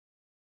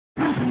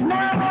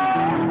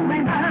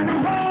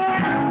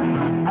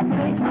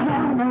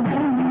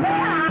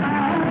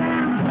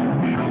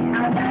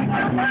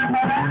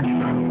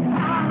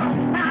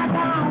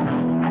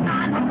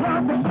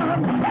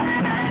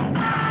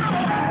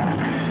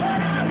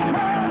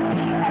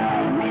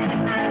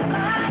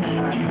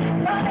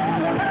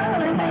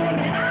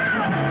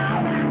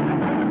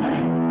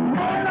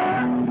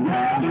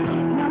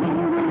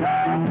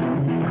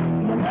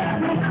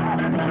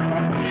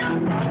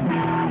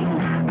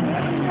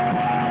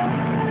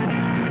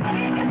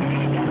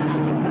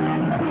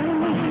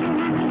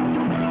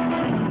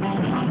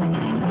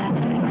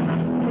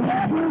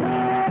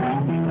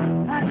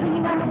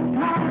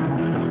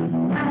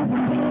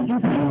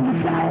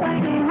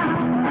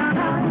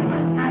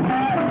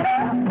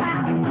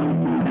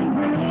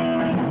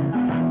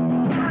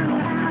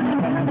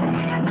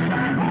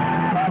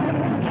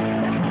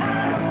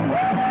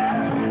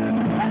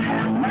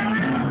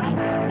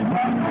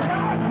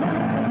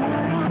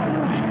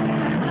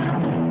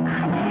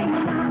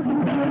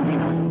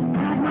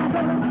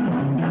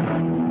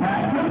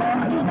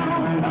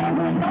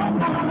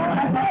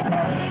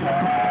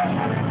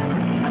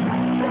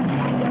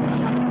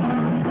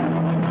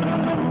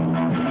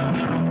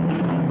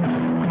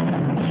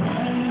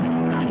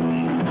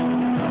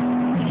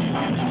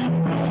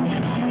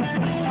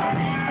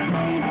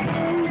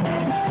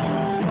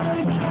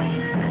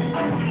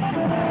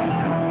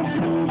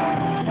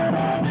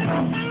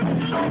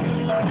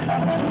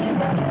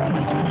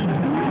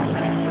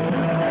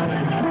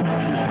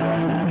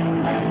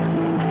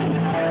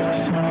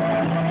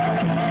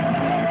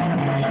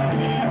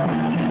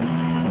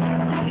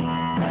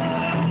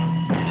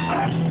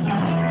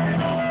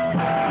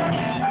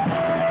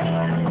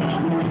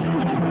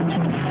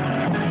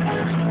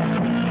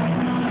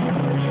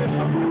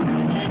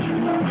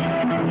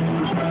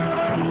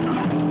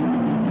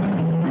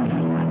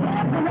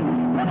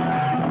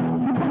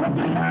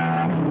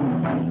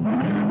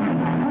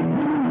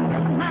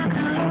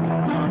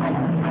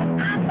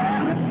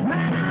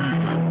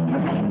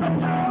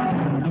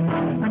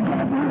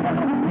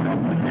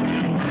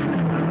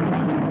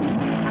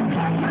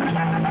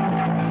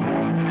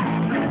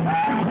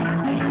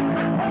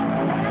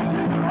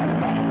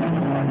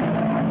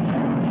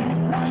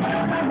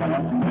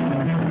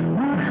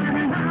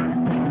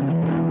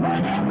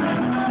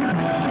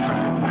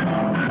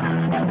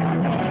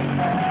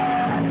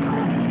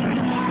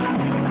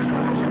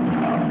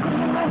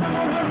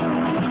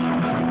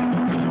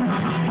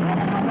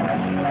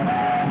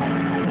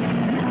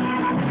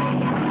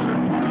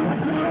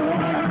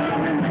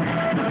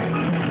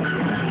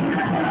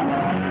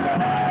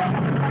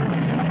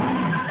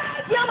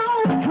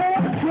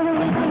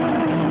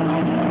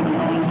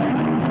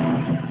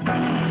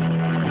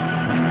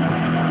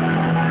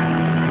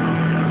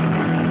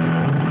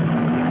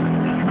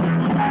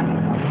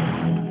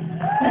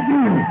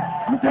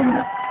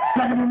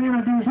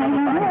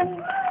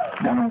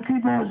Down on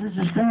keyboards, this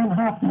is Stan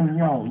Hoffman,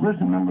 y'all.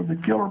 Listen, member of the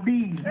Killer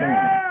Bees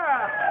band.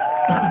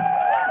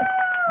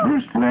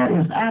 Bruce Flett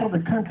is out of the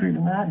country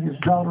tonight. His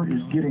daughter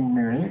is getting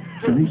married,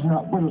 so he's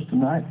not with us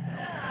tonight.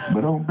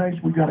 But on bass,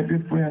 we got a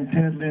good friend,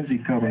 Ted Lindsay,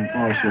 covering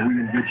for us, so we're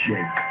in good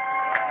shape.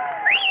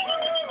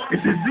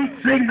 This is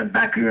Zeke Sigmund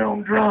back here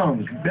on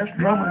drums. Best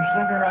drummer and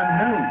singer I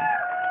know.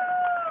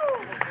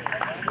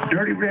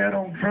 Dirty Red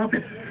on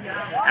trumpet.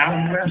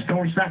 Alan West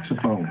on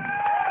saxophone.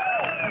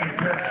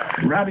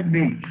 Robbie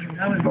Beach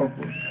on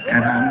vocals.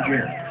 And I'm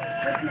Jerry.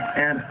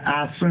 And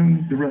I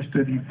assume the rest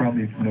of you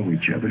probably know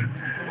each other.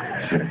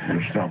 So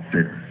we'll stop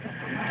there.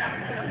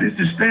 This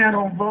is Stan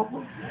on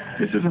vocals.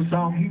 This is a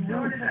song he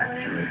wrote,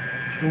 actually.